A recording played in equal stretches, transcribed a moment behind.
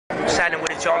Shining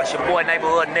with it, y'all. It's your boy,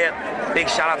 Neighborhood Nip. Big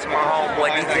shout out to my homeboy,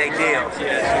 DJ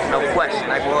Deals. No question,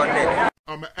 Neighborhood Nip.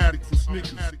 I'm an addict for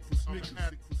sneakers.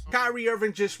 Kyrie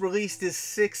Irving just released his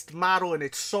 6th model and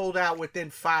it sold out within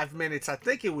 5 minutes. I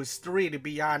think it was 3, to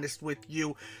be honest with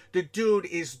you. The dude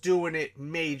is doing it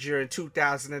major in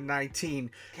 2019.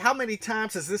 How many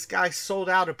times has this guy sold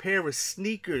out a pair of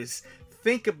sneakers?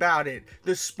 Think about it.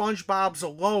 The SpongeBob's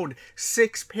alone,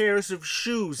 6 pairs of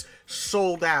shoes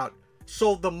sold out.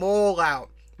 Sold them all out.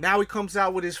 Now he comes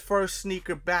out with his first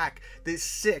sneaker back. The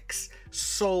 6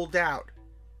 sold out.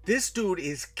 This dude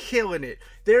is killing it.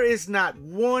 There is not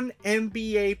one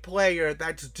NBA player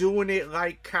that's doing it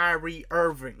like Kyrie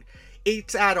Irving.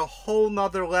 It's at a whole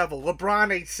nother level.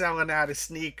 LeBron ain't selling out of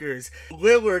sneakers.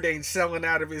 Lillard ain't selling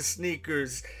out of his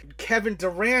sneakers. Kevin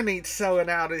Durant ain't selling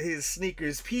out of his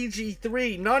sneakers.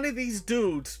 PG3, none of these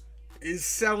dudes is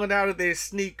selling out of their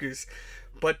sneakers.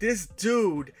 But this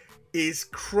dude is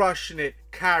crushing it,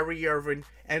 Kyrie Irving.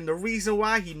 And the reason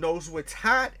why, he knows what's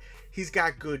hot. He's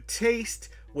got good taste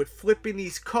with flipping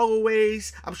these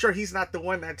colorways. I'm sure he's not the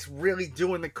one that's really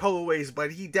doing the colorways,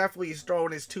 but he definitely is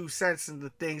throwing his 2 cents into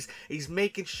things. He's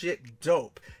making shit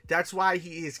dope. That's why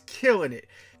he is killing it.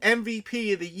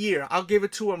 MVP of the year. I'll give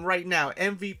it to him right now.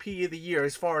 MVP of the year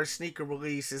as far as sneaker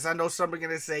releases. I know some are going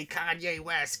to say Kanye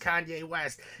West, Kanye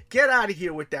West. Get out of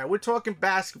here with that. We're talking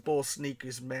basketball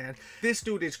sneakers, man. This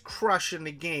dude is crushing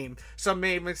the game. Some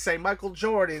may even say Michael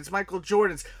Jordan's.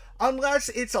 Unless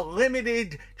it's a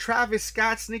limited Travis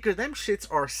Scott sneaker, them shits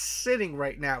are sitting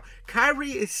right now.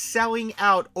 Kyrie is selling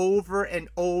out over and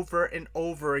over and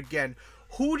over again.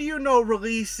 Who do you know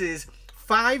releases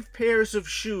 5 pairs of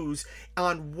shoes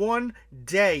on one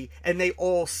day and they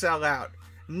all sell out?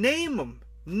 Name them.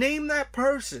 Name that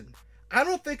person. I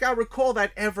don't think I recall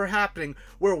that ever happening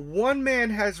where one man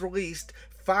has released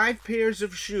 5 pairs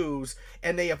of shoes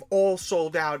and they have all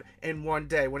sold out in one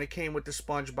day when it came with the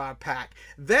SpongeBob pack.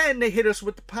 Then they hit us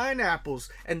with the pineapples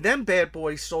and them bad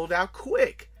boys sold out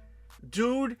quick.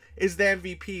 Dude is the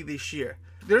MVP this year.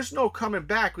 There's no coming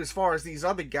back as far as these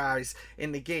other guys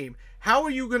in the game. How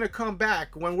are you going to come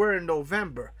back when we're in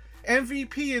November?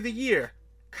 MVP of the year,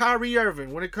 Kyrie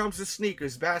Irving, when it comes to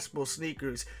sneakers, basketball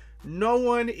sneakers. No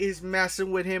one is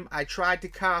messing with him. I tried to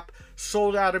cop,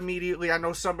 sold out immediately. I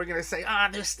know some are going to say,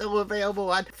 they're still available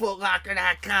on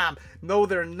footlocker.com. No,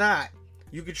 they're not.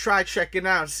 You can try checking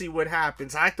out and see what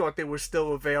happens. I thought they were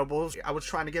still available. I was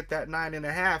trying to get that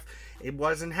 9.5. It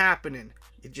wasn't happening.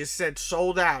 It just said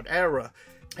sold out, error.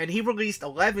 And he released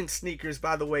 11 sneakers,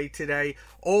 by the way, today,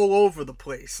 all over the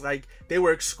place. Like, they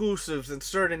were exclusives in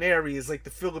certain areas, like the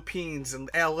Philippines and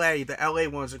LA. The LA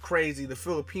ones are crazy. The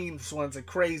Philippines ones are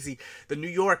crazy. The New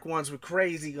York ones were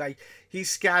crazy. Like, he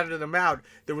scattered them out.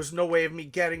 There was no way of me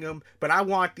getting them, but I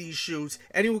want these shoes.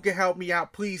 Anyone can help me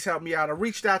out, please help me out. I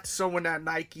reached out to someone at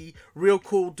Nike. Real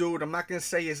cool dude. I'm not going to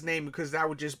say his name because that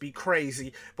would just be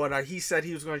crazy. But he said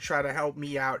he was going to try to help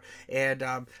me out. And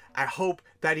I hope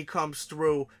that he comes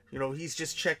through. You know, he's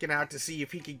just checking out to see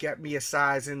if he could get me a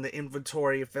size in the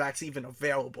inventory, if that's even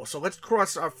available. So let's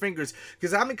cross our fingers,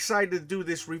 because I'm excited to do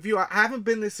this review. I haven't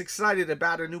been this excited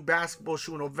about a new basketball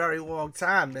shoe in a very long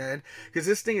time, man, because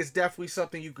this thing is definitely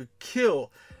something you could kill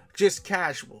just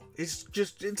casual. It's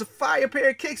a fire pair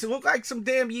of kicks. It looked like some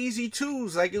damn Yeezy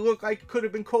 2s. Like, it looked like it could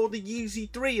have been called the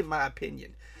Yeezy 3, in my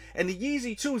opinion. And the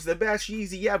Yeezy 2 is the best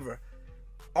Yeezy ever.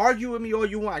 Argue with me all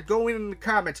you want. Go in the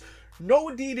comments. No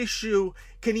Adidas shoe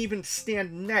can even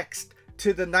stand next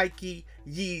to the Nike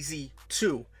Yeezy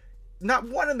 2. Not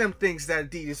one of them things that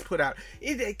Adidas put out.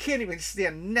 It can't even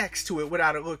stand next to it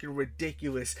without it looking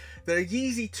ridiculous. The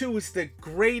Yeezy 2 is the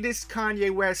greatest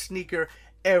Kanye West sneaker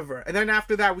ever. And then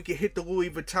after that, we can hit the Louis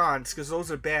Vuittons, because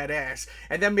those are badass.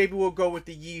 And then maybe we'll go with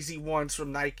the Yeezy ones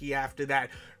from Nike after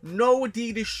that. No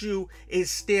Adidas shoe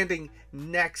is standing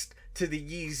next to the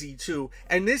Yeezy 2.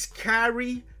 And this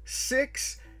Kyrie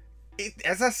 6...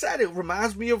 as I said, it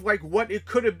reminds me of like what it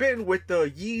could have been with the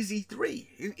Yeezy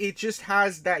 3. It just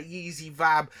has that Yeezy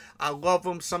vibe. I love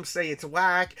them. Some say it's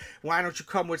whack. Why don't you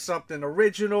come with something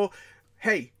original?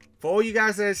 Hey, for all you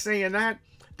guys that are saying that,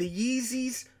 the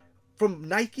Yeezys from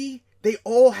Nike, they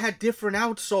all had different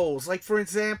outsoles. Like, for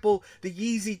example, the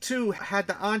Yeezy 2 had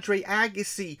the Andre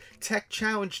Agassi Tech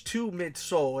Challenge 2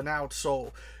 midsole and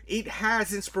outsole. It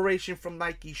has inspiration from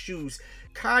Nike shoes.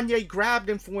 Kanye grabbed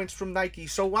influence from Nike,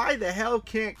 so why the hell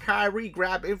can't Kyrie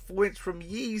grab influence from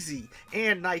Yeezy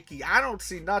and Nike? I don't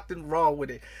see nothing wrong with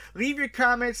it. Leave your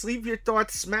comments, leave your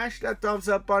thoughts, smash that thumbs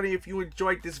up button if you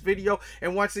enjoyed this video.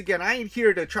 And once again, I ain't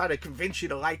here to try to convince you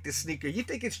to like this sneaker. You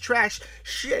think it's trash?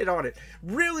 Shit on it.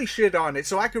 Really shit on it,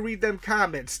 so I can read them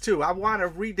comments too. I want to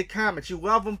read the comments. You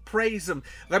love them, praise them.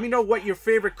 Let me know what your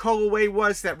favorite colorway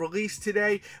was that released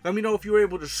today. Let me know if you were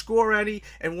able to score any.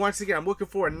 And once again, I'm looking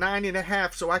for a 9.5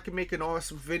 so I can make an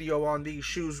awesome video on these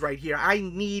shoes right here. I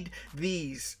need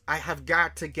these. I have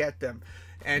got to get them.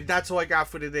 And that's all I got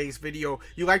for today's video.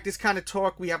 You like this kind of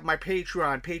talk? We have my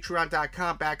Patreon,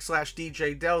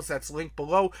 patreon.com/DJDells. That's linked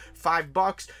below.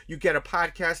 $5. You get a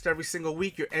podcast every single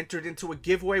week. You're entered into a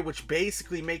giveaway, which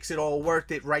basically makes it all worth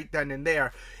it right then and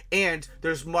there. And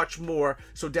there's much more,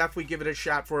 so definitely give it a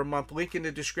shot for a month. Link in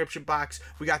the description box.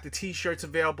 We got the t-shirts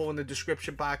available in the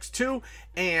description box too.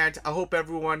 And I hope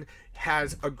everyone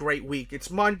has a great week. It's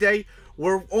Monday.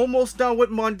 We're almost done with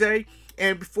Monday.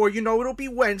 And before you know, it'll be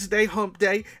Wednesday, hump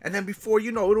day. And then before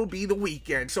you know, it'll be the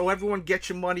weekend. So everyone get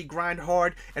your money, grind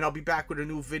hard. And I'll be back with a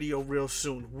new video real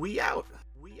soon. We out.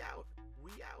 We out.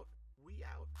 We out. We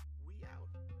out.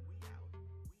 We out. We out. We out.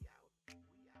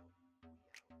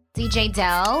 We out. DJ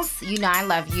Dells, you know I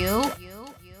love you.